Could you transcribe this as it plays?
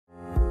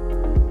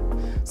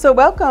So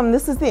welcome,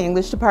 this is the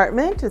English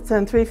department. It's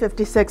in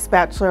 356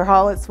 Bachelor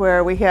Hall. It's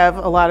where we have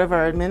a lot of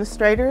our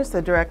administrators,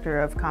 the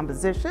director of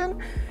composition.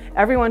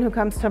 Everyone who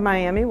comes to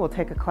Miami will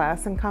take a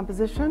class in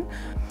composition.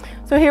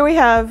 So here we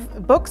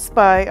have books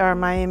by our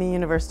Miami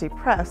University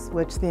Press,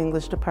 which the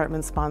English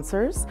department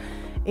sponsors.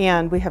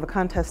 And we have a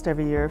contest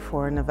every year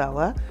for a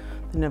novella.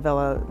 The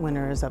novella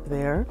winner is up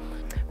there.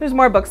 There's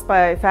more books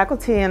by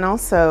faculty, and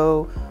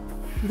also,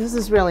 this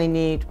is really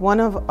neat, one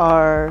of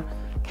our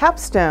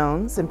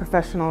capstones in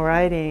professional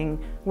writing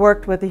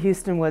worked with the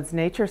Houston Woods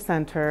Nature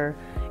Center,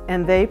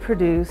 and they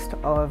produced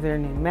all of their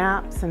new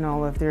maps and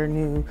all of their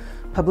new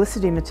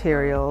publicity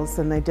materials,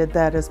 and they did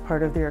that as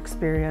part of their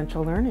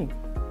experiential learning.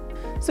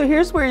 So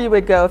here's where you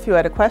would go if you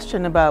had a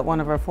question about one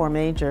of our four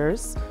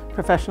majors: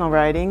 professional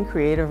writing,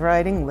 creative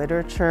writing,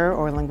 literature,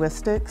 or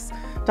linguistics.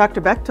 Dr.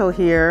 Bechtel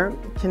here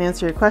can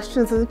answer your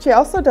questions, and she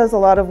also does a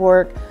lot of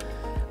work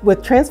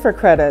with transfer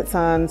credits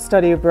on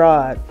study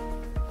abroad.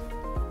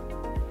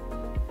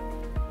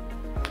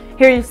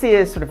 Here you see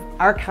a sort of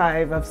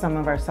archive of some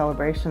of our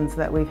celebrations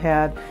that we've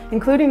had,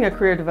 including a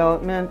career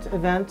development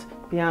event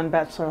beyond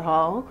Bachelor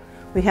Hall.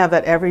 We have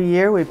that every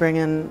year. We bring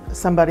in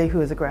somebody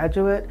who is a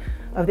graduate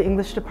of the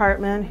English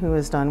department who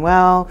has done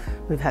well.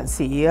 We've had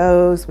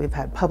CEOs, we've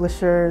had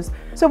publishers.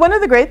 So one of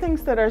the great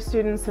things that our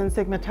students in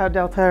Sigma Tau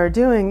Delta are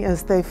doing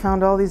is they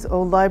found all these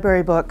old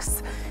library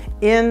books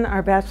in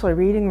our Bachelor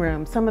Reading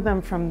Room, some of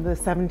them from the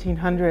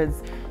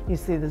 1700s. You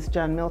see this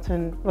John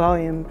Milton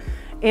volume.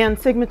 And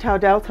Sigma Tau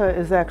Delta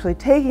is actually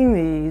taking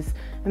these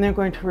and they're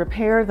going to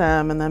repair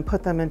them and then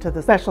put them into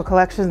the special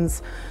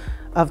collections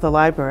of the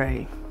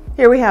library.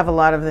 Here we have a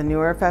lot of the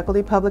newer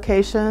faculty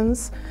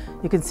publications.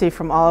 You can see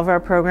from all of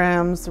our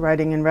programs: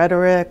 writing and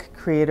rhetoric,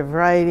 creative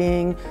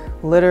writing,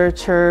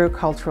 literature,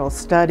 cultural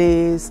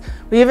studies.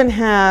 We even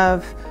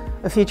have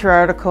a feature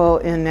article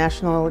in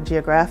National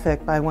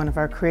Geographic by one of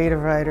our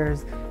creative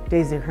writers,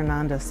 Daisy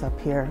Hernandez, up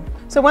here.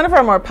 So one of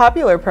our more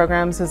popular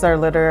programs is our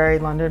Literary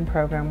London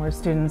program, where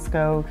students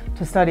go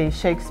to study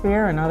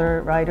Shakespeare and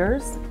other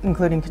writers,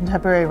 including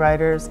contemporary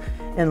writers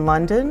in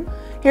London.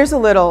 Here's a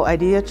little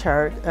idea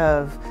chart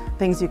of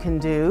things you can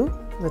do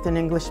with an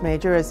English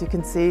major. As you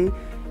can see,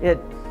 it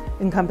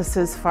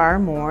encompasses far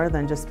more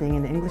than just being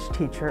an English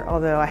teacher,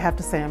 although I have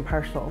to say I'm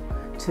partial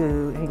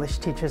to English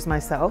teachers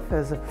myself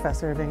as a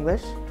professor of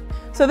English.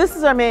 So this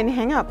is our main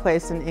hangout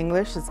place in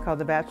English. It's called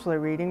the Bachelor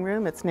Reading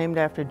Room. It's named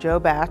after Joe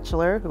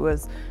Batchelor, who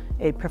was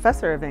a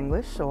professor of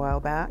English a while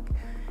back.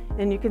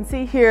 And you can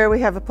see here we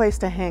have a place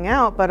to hang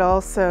out, but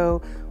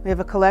also we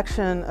have a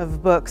collection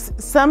of books.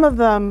 Some of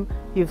them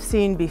you've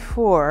seen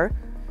before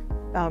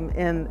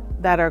and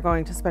that are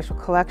going to special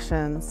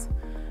collections.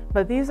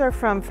 But these are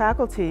from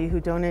faculty who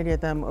donated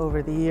them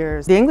over the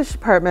years. The English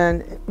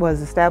department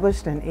was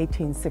established in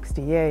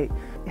 1868.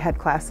 It had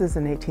classes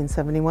in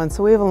 1871,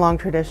 so we have a long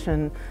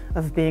tradition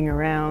of being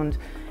around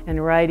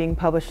and writing,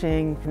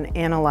 publishing, and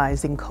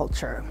analyzing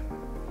culture.